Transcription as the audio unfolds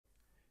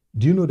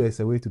Do you know there's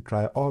a way to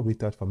try all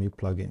Retouch4Me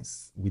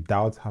plugins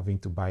without having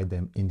to buy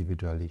them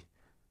individually?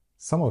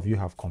 Some of you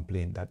have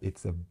complained that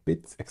it's a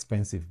bit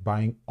expensive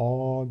buying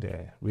all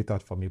the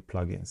Retouch4Me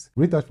plugins.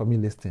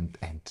 Retouch4Me listened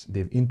and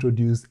they've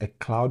introduced a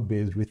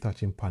cloud-based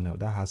retouching panel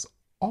that has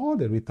all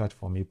the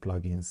Retouch4Me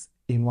plugins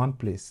in one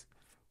place.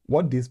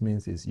 What this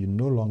means is you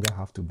no longer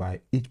have to buy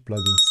each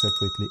plugin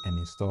separately and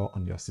install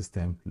on your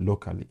system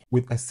locally.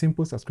 With a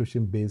simple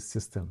subscription-based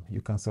system,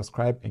 you can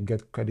subscribe and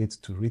get credits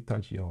to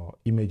retouch your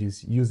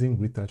images using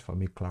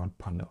Retouch4Me Cloud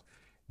Panel.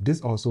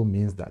 This also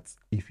means that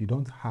if you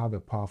don't have a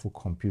powerful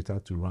computer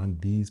to run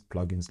these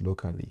plugins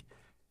locally,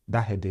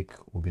 that headache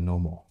will be no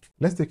more.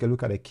 Let's take a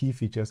look at the key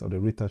features of the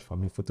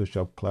Retouch4Me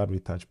Photoshop Cloud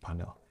Retouch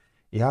Panel.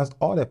 It has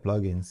all the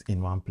plugins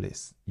in one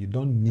place. You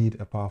don't need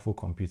a powerful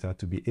computer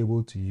to be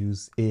able to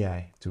use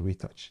AI to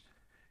retouch.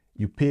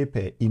 You pay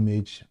per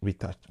image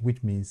retouch,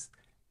 which means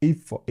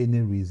if for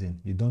any reason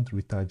you don't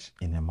retouch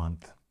in a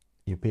month,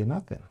 you pay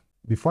nothing.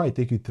 Before I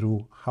take you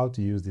through how to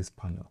use this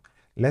panel,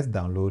 let's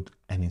download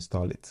and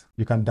install it.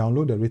 You can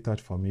download the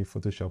Retouch4Me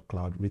Photoshop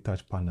Cloud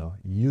Retouch Panel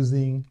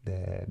using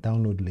the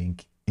download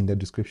link in the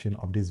description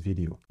of this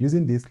video.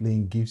 Using this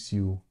link gives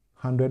you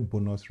 100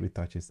 bonus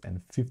retouches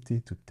and 50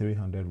 to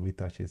 300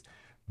 retouches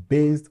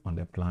based on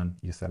the plan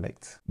you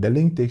select. The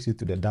link takes you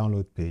to the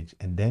download page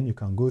and then you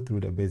can go through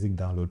the basic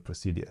download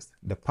procedures.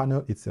 The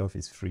panel itself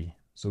is free,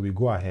 so we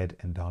go ahead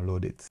and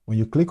download it. When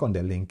you click on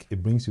the link,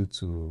 it brings you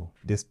to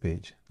this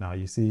page. Now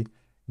you see,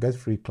 get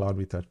free cloud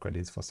retouch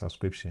credits for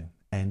subscription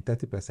and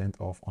 30%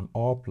 off on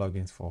all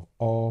plugins for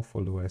all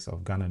followers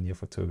of Ghanaian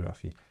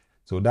photography.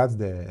 So that's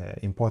the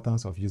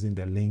importance of using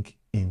the link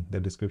in the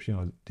description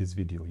of this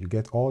video. You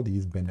get all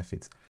these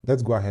benefits.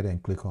 Let's go ahead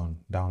and click on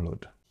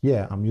download.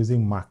 Here I'm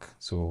using Mac,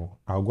 so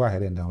I'll go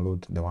ahead and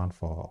download the one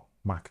for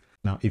Mac.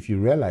 Now, if you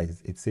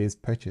realize it says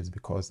purchase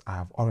because I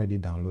have already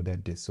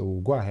downloaded this, so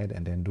we'll go ahead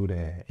and then do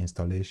the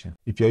installation.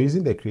 If you're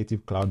using the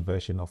Creative Cloud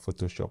version of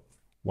Photoshop,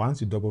 once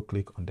you double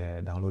click on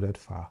the downloaded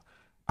file,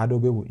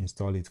 Adobe will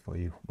install it for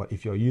you. But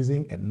if you're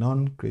using a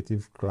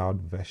non-Creative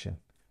Cloud version,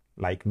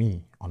 like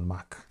me on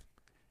Mac,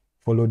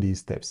 follow these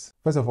steps.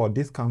 First of all,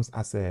 this comes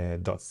as a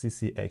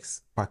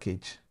 .ccx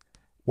package.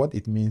 What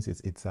it means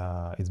is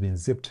it's been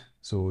zipped.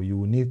 So you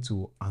will need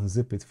to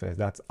unzip it first.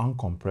 That's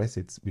uncompress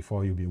it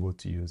before you'll be able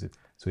to use it.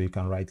 So you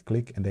can right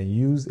click and then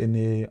use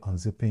any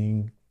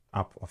unzipping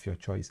app of your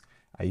choice.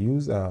 I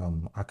use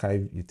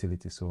archive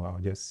utility, so I'll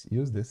just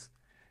use this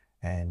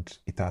and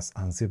it has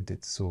unzipped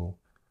it. So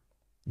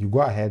you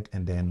go ahead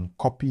and then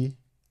copy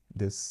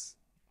this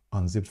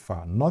unzipped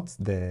file, not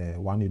the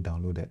one you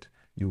downloaded.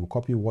 You will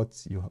copy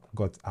what you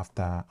got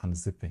after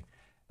unzipping.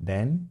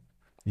 Then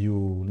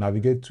you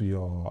navigate to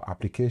your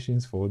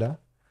applications folder,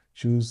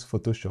 choose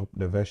Photoshop,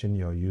 the version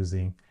you're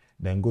using,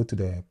 then go to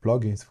the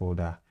plugins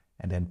folder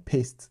and then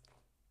paste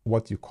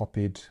what you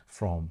copied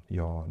from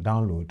your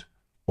download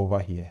over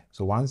here.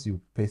 So once you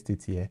paste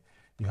it here,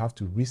 you have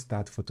to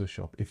restart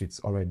Photoshop if it's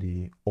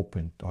already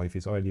opened or if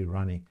it's already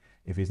running.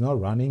 If it's not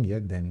running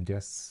yet, then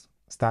just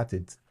start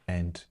it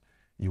and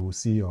you will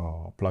see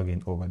your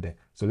plugin over there.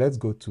 So let's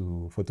go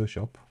to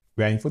Photoshop.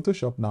 We are in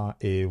Photoshop now,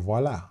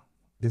 voila,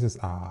 this is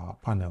our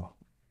panel.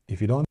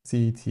 If you don't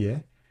see it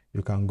here,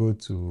 you can go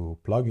to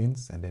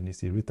plugins and then you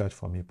see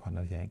Retouch4Me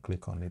panel here and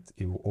click on it.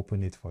 It will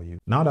open it for you.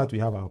 Now that we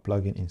have our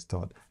plugin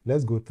installed,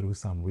 let's go through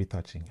some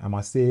retouching. I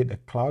must say the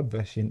cloud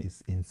version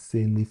is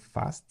insanely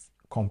fast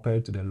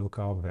compared to the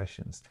local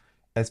versions,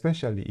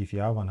 especially if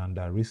you have an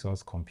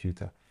under-resourced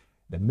computer.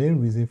 The main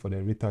reason for the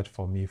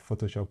Retouch4Me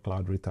Photoshop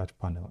Cloud Retouch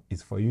panel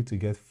is for you to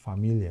get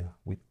familiar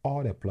with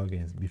all the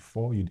plugins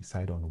before you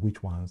decide on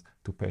which ones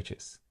to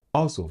purchase.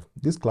 Also,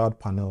 this cloud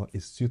panel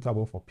is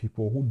suitable for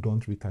people who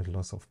don't retouch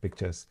lots of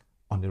pictures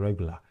on the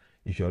regular.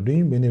 If you're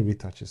doing many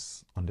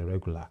retouches on the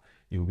regular,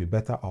 you'll be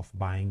better off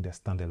buying the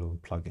standalone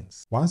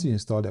plugins. Once you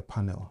install the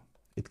panel,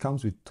 it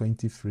comes with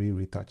 20 free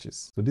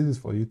retouches. So this is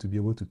for you to be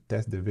able to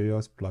test the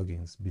various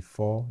plugins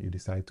before you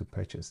decide to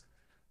purchase.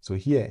 So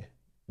here,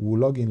 we'll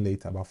log in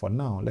later, but for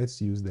now,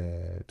 let's use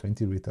the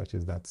 20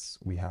 retouches that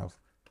we have.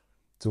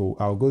 So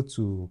I'll go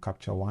to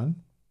Capture One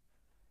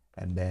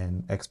and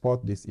then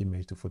export this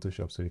image to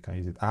Photoshop so you can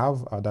use it. I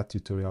have other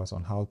tutorials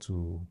on how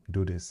to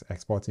do this,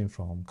 exporting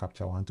from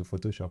Capture One to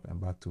Photoshop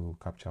and back to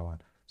Capture One.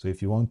 So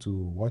if you want to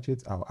watch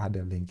it, I'll add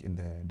a link in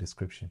the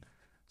description.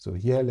 So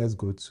here, let's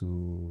go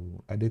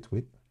to Edit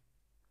With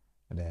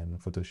and then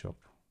Photoshop.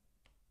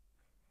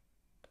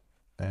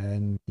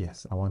 And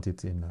yes, I want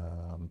it in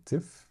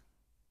TIFF.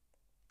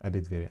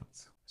 Edit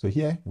variants. So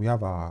here we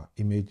have our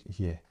image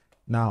here.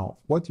 Now,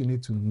 what you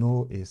need to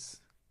know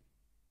is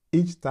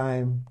each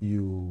time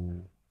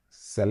you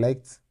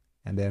select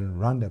and then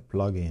run the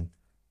plugin,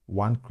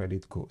 1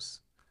 credit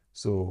goes.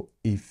 So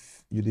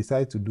if you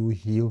decide to do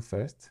heal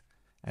first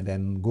and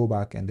then go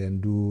back and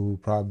then do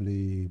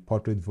probably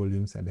portrait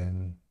volumes and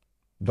then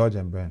dodge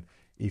and burn,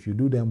 if you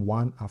do them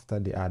one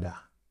after the other,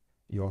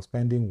 you're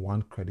spending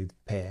 1 credit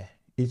per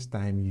each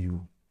time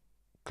you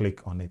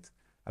click on it.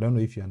 I don't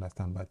know if you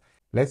understand, but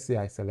let's say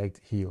I select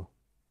heal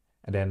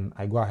and then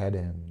I go ahead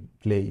and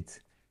play it.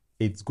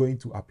 it's going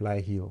to apply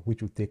heal,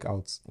 which will take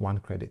out 1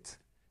 credit.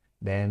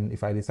 Then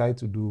if I decide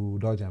to do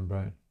dodge and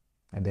burn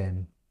and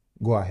then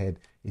go ahead,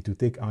 it will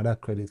take another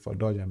credit for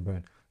dodge and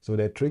burn. So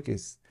the trick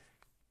is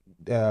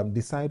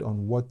decide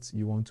on what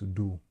you want to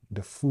do,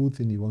 the full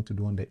thing you want to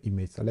do on the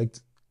image. Select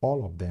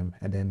all of them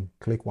and then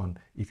click one.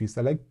 If you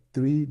select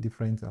 3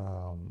 different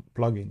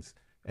plugins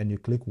and you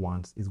click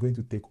once, it's going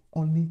to take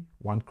only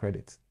 1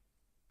 credit.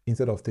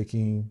 Instead of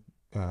taking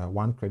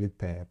 1 credit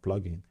per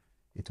plugin,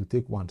 it will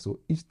take 1. So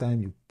each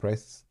time you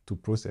press to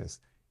process,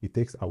 it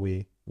takes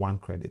away 1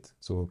 credit.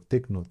 So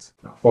take note.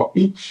 Now, for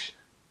each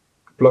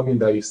plugin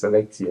that you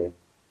select here,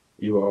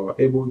 you are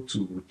able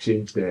to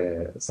change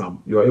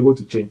some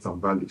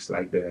values,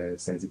 like the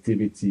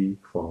sensitivity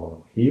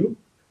for heal.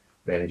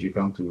 Then if you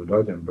come to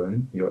dodge and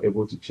burn, you're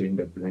able to change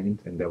the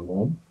blend and the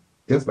warmth,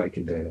 just like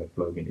in the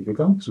plugin. If you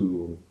come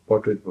to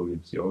portrait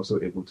volumes, you're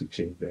also able to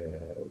change the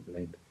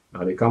blend.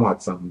 Now they come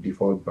at some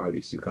default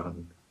values. You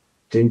can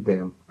change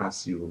them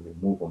as you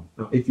move on.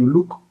 Now, if you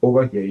look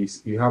over here,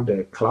 you have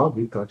the cloud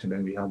retouch, and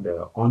then we have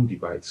the on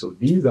device. So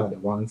these are the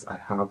ones I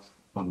have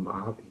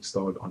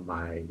installed on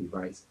my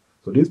device.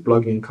 So this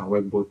plugin can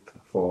work both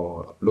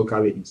for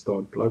locally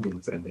installed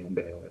plugins and then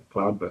the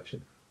cloud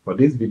version. For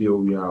this video,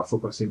 we are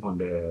focusing on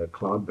the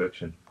cloud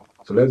version.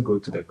 So let's go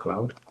to the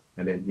cloud,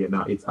 and then here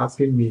now it's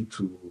asking me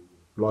to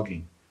log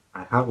in.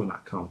 I have an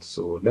account,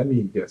 so let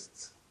me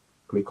just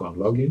click on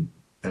login.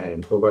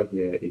 And over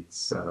here,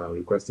 it's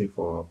requesting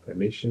for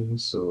permission.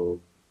 So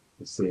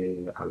we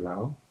say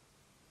allow.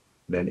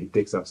 Then it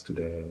takes us to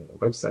the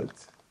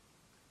website.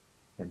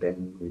 And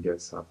then we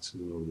just have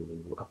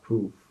to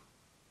approve.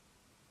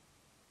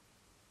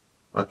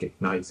 Okay,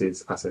 now it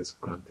says access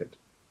granted.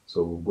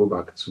 So we'll go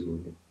back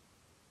to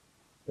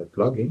the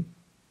plugin.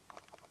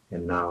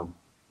 And now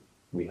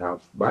we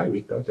have by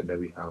retouch, and then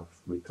we have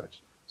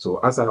retouch. So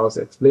as I was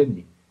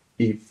explaining,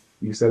 if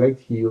you select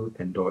heal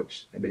and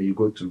dodge, and then you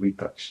go to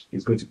retouch,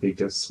 it's going to take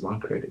just 1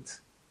 credit.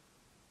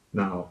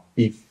 Now,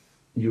 if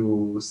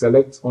you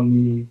select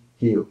only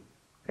heal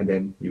and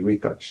then you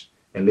retouch,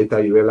 and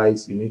later you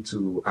realize you need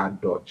to add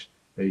dodge,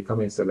 then you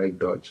come and select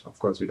dodge, of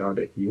course, without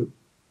the heal,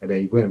 and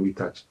then you go and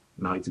retouch.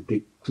 Now it will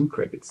take 2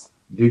 credits.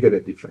 Do you get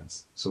the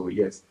difference? So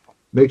yes,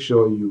 make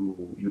sure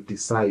you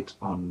decide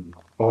on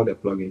all the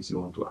plugins you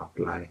want to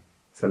apply.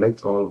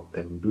 Select all of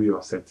them, do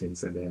your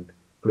settings, and then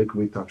click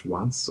retouch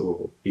once,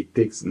 so it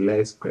takes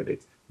less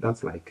credit.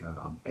 That's like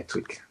a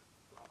tweak.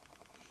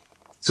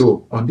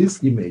 So on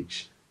this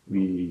image,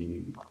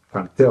 we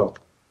can tell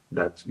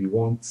that we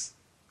want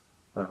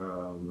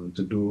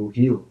to do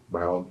heal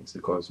by all means,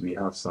 because we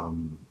have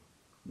some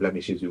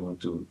blemishes we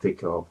want to take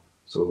care of.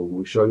 So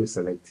we'll surely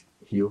select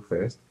heal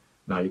first.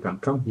 Now you can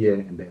come here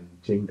and then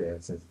change the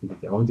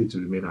sensitivity. I want it to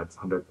remain at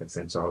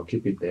 100%, so I'll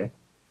keep it there.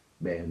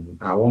 Then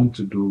I want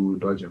to do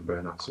dodge and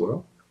burn as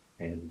well.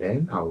 And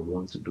then I would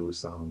want to do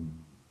some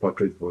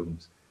portrait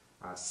volumes.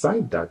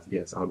 Aside that,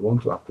 yes, I would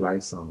want to apply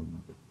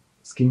some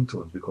skin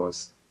tones,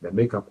 because the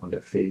makeup on the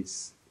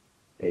face,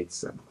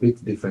 it's a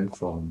bit different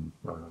from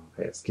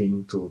her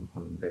skin tone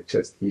on the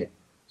chest here.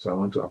 So I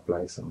want to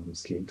apply some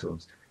skin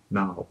tones.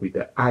 Now with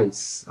the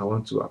eyes, I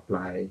want to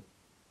apply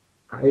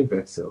eye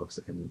vessels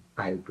and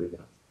eye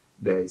brilliance.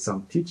 There is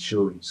some teeth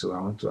showing, so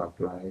I want to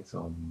apply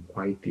some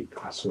white teeth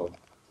as well.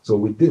 So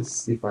with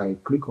this, if I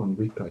click on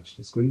retouch,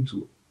 it's going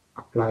to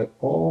apply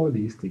all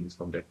these things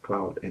from the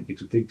cloud, and it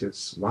will take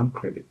just 1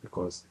 credit,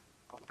 because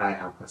I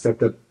have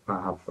selected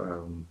all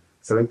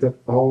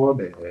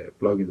the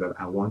plugins that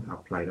I want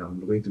applied. I'm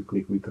going to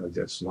click retouch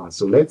just once.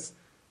 So let's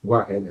go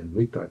ahead and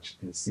retouch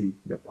and see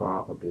the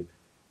power of it.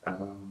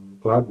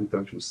 Cloud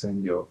Retouch will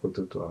send your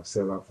photo to our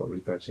server for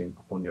retouching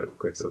upon your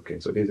request. Okay,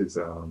 so this is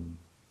some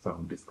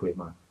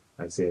disclaimer.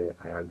 I say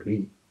I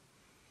agree.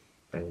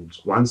 And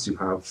once you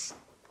have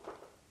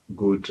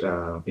good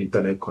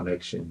internet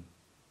connection,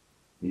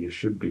 you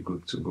should be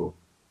good to go.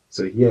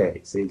 So here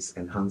it says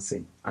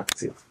enhancing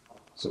active.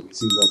 So we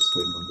see what's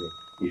going on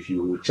there. If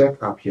you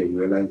check up here, you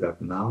realize that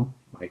now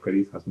my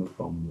credit has moved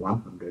from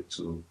 100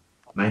 to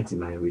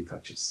 99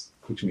 retouches,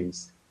 which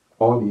means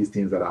all these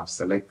things that I've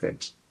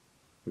selected,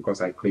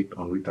 because I clicked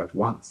on retouch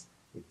once,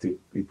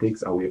 it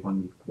takes away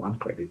only 1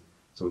 credit.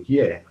 So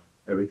here,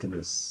 everything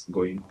is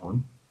going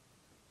on.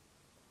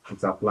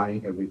 It's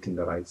applying everything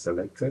that I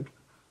selected,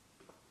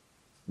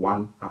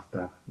 one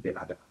after the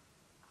other.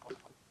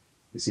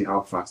 You see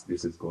how fast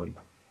this is going.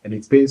 And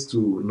it pays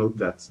to note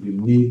that you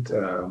need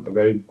a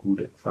very good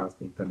and fast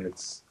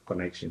internet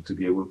connection to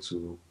be able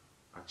to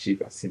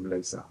achieve a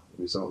seamless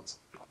result.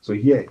 So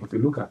here, if you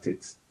look at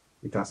it,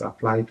 it has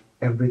applied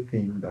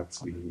everything that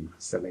we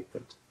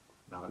selected.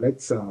 Now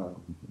let's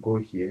go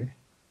here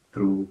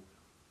through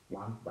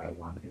one by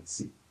one and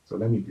see. So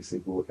let me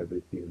disable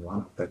everything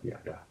one after the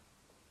other.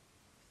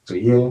 So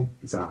here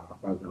is our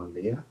background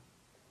layer,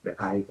 the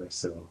eye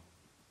vessel,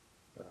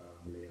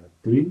 layer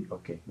 3.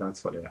 Okay,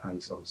 that's for the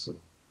eyes also.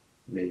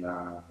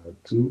 Layer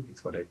 2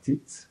 is for the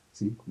teeth.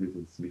 See, this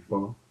is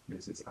before,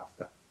 this is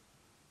after.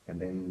 And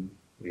then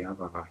we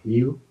have our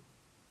heel,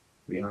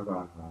 we have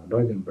our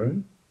dodge and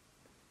burn,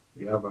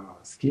 we have our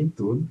skin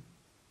tone,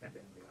 and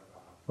then we have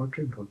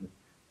portrait volume.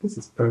 This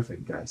is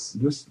perfect, guys.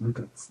 Just look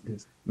at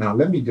this. Now,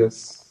 let me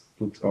just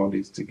put all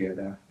this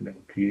together and then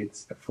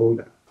create a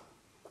folder.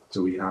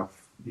 So we have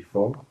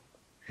before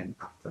and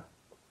after,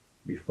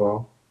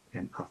 before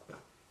and after.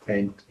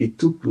 And it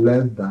took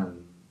less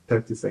than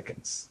 30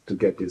 seconds to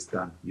get this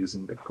done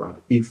using the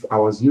cloud. If I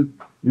was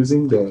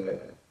using the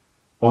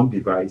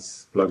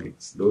on-device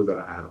plugins, those that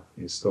I have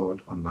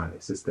installed on my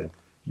system,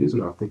 this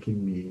would have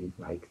taken me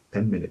like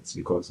 10 minutes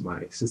because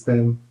my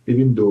system,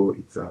 even though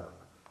it's an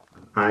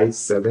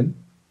i7,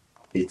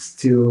 it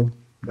still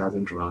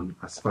doesn't run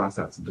as fast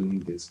as doing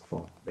this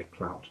for the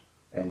cloud.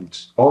 And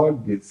all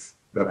this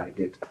that I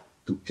get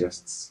took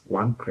just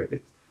 1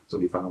 credit.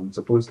 So if I'm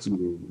supposed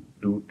to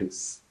do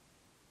this,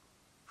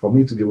 for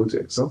me to be able to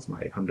exhaust my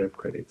 100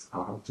 credits,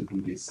 I'll have to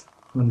do this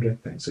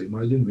 100 times. So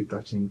imagine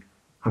retouching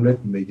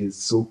 100 images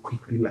so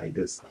quickly like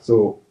this.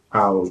 So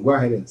I'll go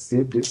ahead and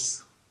save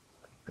this,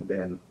 and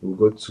then we'll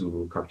go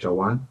to Capture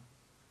One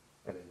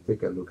and then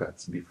take a look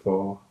at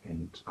before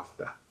and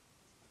after.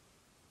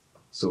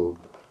 So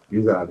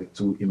these are the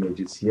 2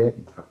 images here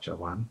in Capture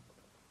One.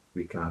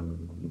 We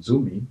can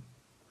zoom in,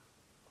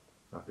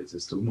 but this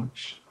is too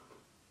much.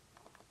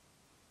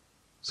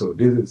 So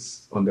this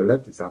is, on the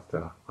left is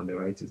after, on the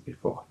right is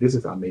before. This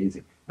is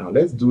amazing. Now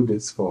let's do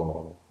this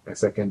for a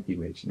second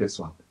image, this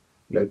one.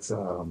 Let's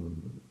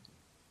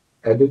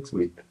edit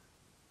with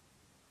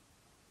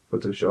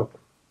Photoshop,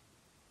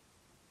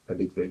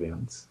 edit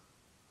variants.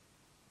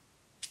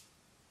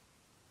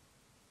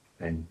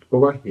 And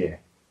over here,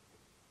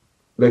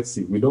 let's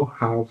see, we don't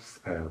have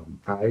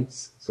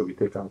eyes, so we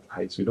take out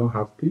eyes. We don't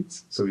have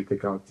teeth, so we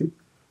take out teeth.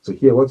 So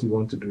here what we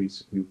want to do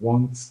is we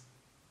want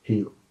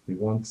heel. We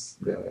want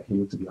the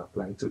heel to be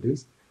applied to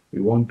this.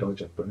 We want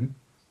dodge and burn.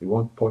 We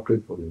want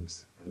portrait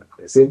volumes. And at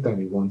the same time,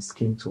 we want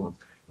skin tones.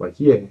 But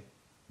here,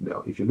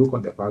 now, if you look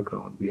on the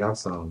background, we have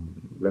some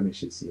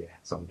blemishes here,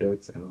 some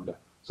dirt and all that.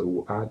 So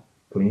we'll add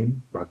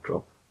plain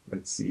backdrop.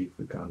 Let's see if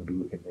we can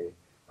do any.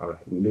 All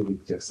right, we leave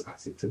it just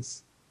as it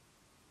is.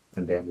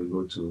 And then we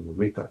go to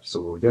retouch.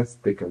 So we'll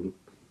just take a look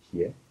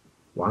here.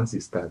 Once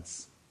it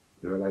starts,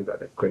 you realize that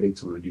the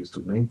credits will reduce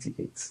to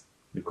 98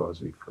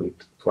 because we've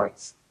clicked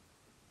twice.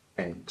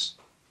 And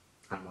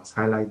I must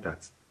highlight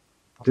that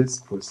this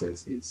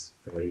process is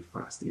very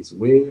fast. It's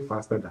way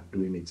faster than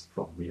doing it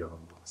from your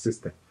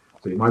system.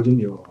 So imagine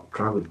you're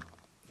traveling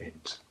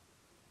and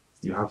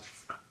you have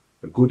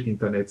a good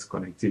internet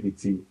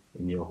connectivity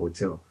in your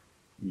hotel.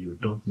 You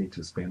don't need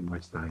to spend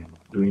much time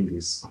doing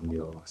this on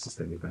your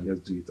system. You can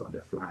just do it on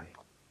the fly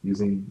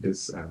using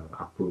this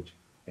approach,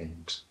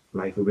 and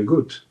life will be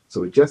good.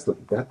 So just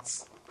like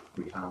that,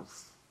 we have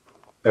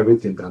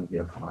everything done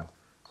here for us.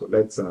 So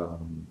let's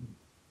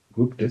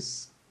group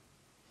this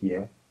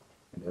here,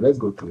 and then let's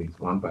go through it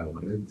one by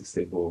one. Let's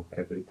disable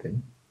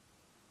everything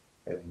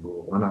and then go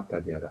one after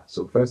the other.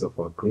 So first of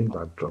all, clean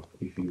backdrop.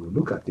 If you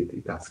look at it,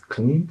 it has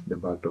cleaned the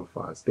backdrop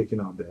for us, taking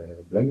out the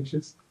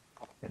blemishes,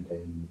 and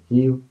then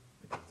heel,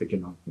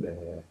 taking out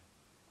the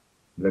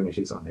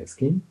blemishes on the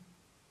skin,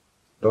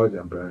 dodge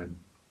and burn,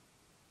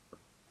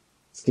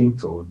 skin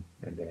tone,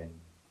 and then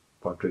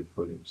portrait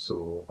volume.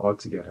 So all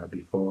together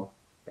before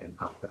and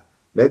after.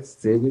 Let's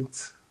save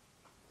it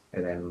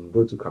and then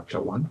go to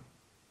Capture One.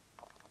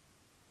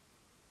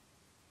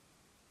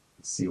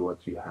 See what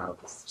we have.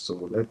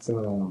 So let's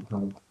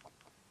have,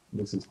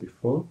 this is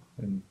before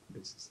and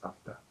this is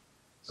after.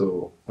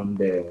 So on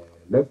the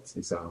left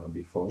is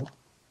before.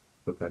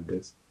 Look at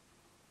this.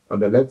 On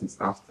the left is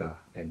after,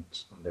 and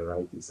on the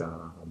right is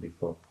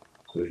before.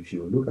 So if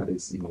you look at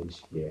this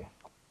image here,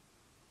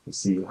 you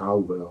see how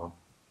well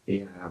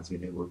AI has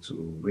been able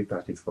to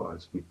retouch it for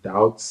us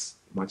without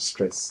much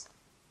stress.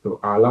 So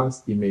our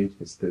last image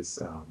is this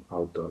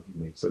outdoor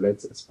image. So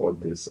let's export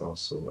this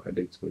also,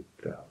 edit with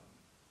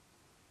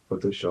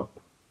Photoshop,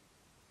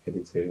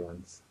 edit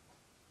variants.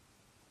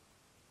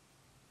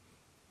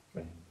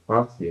 And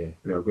while here,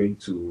 we are going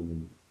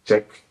to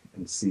check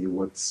and see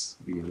what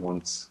we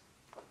want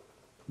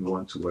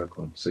to work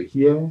on. So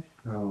here,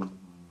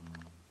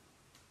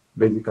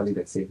 basically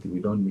the same thing. We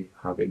don't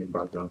have any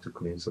background to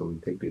clean, so we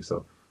take this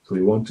off. So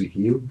we want to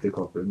heal, take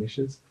off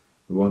blemishes.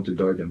 We want to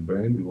dodge and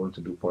burn. We want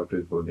to do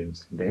portrait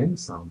volumes. Then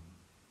some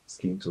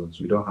skin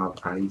tones. We don't have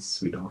eyes.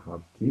 We don't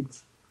have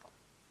teeth.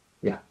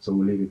 Yeah, so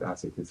we'll leave it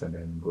as it is and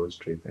then go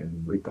straight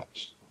and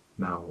retouch.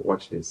 Now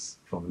watch this.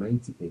 From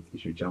 98, it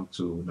should jump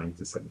to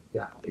 97.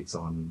 Yeah, it's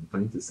on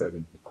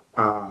 97.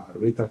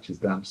 Retouch is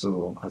done.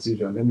 So as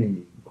usual, let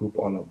me group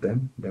all of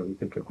them. Then we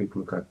take a quick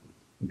look at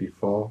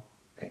before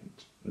and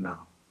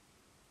now.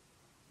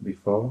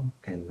 Before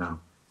and now.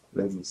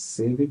 Let me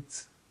save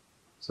it.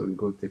 So we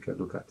go take a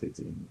look at it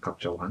in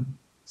Capture One,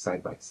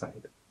 side by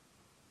side.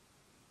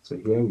 So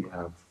here we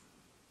have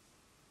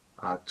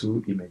our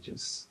 2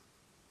 images.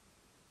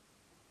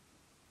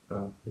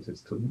 This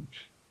is too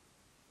much.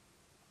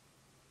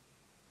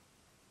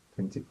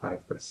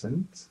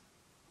 25%.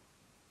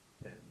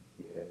 And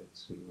here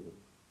to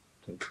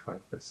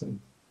 25%.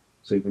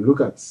 So if you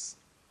look at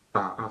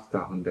our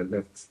after on the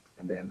left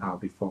and then our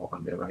before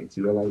on the right,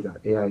 you realize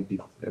that AI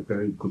did a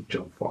very good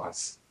job for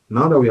us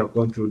Now that we have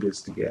gone through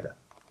this together,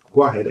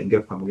 go ahead and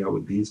get familiar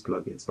with these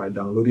plugins by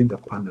downloading the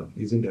panel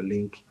using the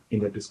link in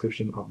the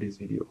description of this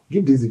video.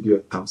 Give this video a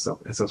thumbs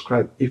up and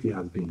subscribe if it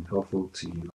has been helpful to you.